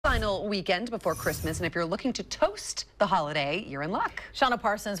final weekend before Christmas, and if you're looking to toast the holiday, you're in luck. Shauna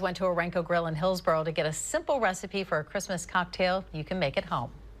Parsons went to Orenco Grill in Hillsboro to get a simple recipe for a Christmas cocktail you can make at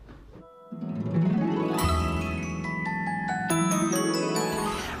home.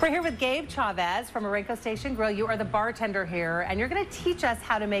 We're here with Gabe Chavez from Orenco Station Grill. You are the bartender here, and you're going to teach us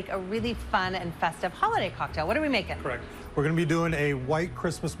how to make a really fun and festive holiday cocktail. What are we making? Correct. We're going to be doing a white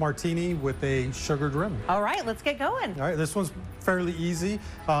Christmas martini with a sugared rim. All right, let's get going. All right, this one's fairly easy.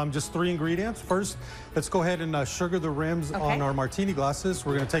 Just 3 ingredients. First, let's go ahead and sugar the rims on our martini glasses.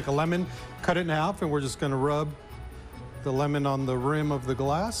 We're going to take a lemon, cut it in half, and we're just going to rub the lemon on the rim of the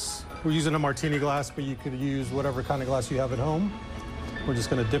glass. We're using a martini glass, but you could use whatever kind of glass you have at home. We're just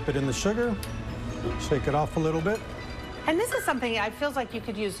going to dip it in the sugar, shake it off a little bit. And this is something I feel like you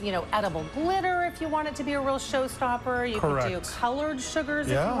could use, edible glitter if you want it to be a real showstopper. You could do colored sugars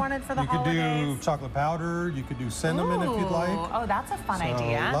if you wanted for the holidays. You could do chocolate powder. You could do cinnamon if you'd like. Oh, that's a fun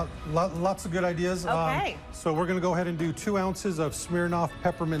idea. Lots of good ideas. Okay. So we're going to go ahead and do 2 ounces of Smirnoff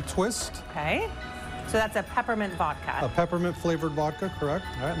Peppermint Twist. Okay. So that's a peppermint vodka. A peppermint flavored vodka, correct.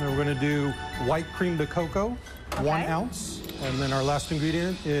 All right, and then we're going to do white cream de cocoa, 1 ounce. And then our last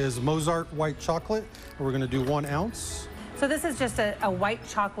ingredient is Mozart white chocolate. We're going to do 1 ounce. So this is just a white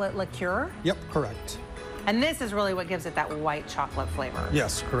chocolate liqueur? Yep, correct. And this is really what gives it that white chocolate flavor?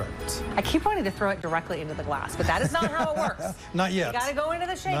 Yes, correct. I keep wanting to throw it directly into the glass, but that is not how it works. Not yet. You got to go into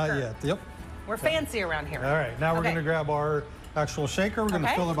the shaker. Not yet, yep. We're fancy around here. All right, now we're going to grab our actual shaker. We're going to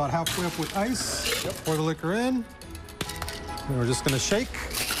fill it about halfway up with ice. Pour the liquor in. And we're just going to shake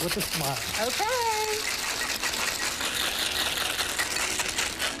with a smile. Okay.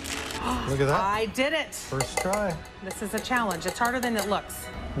 Look at that. I did it. First try. This is a challenge. It's harder than it looks.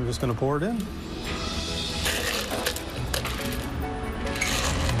 We're just going to pour it in. And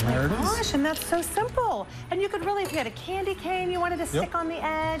there it is. Gosh, and that's so simple. And you could really, if you had a candy cane you wanted to stick on the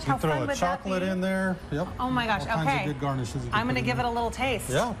edge, how fun would that be? Throw a chocolate in there. Yep. Oh my gosh, All kinds of good garnishes. I'm going to give it a little taste.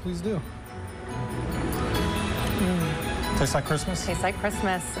 Yeah, please do. Tastes like Christmas? Tastes like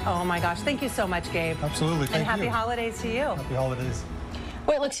Christmas. Oh my gosh. Thank you so much, Gabe. Absolutely. Thank you. And happy holidays to you. Happy holidays.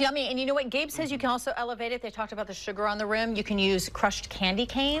 Well, it looks yummy. And you know what? Gabe says you can also elevate it. They talked about the sugar on the rim. You can use crushed candy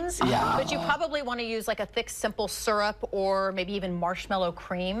canes. Yeah. But you probably want to use like a thick, simple syrup or maybe even marshmallow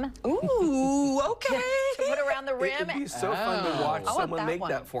cream. Ooh, okay. To put around the rim. It would be so fun to watch someone make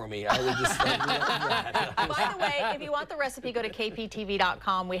that for me. I would just love that. By the way, if you want the recipe, go to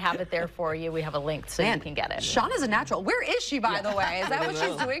kptv.com. We have it there for you. We have a link so you can get it. Shauna's a natural. Where is she, by the way? Is that what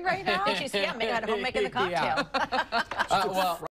she's doing right now? She's at home making the cocktail. Well.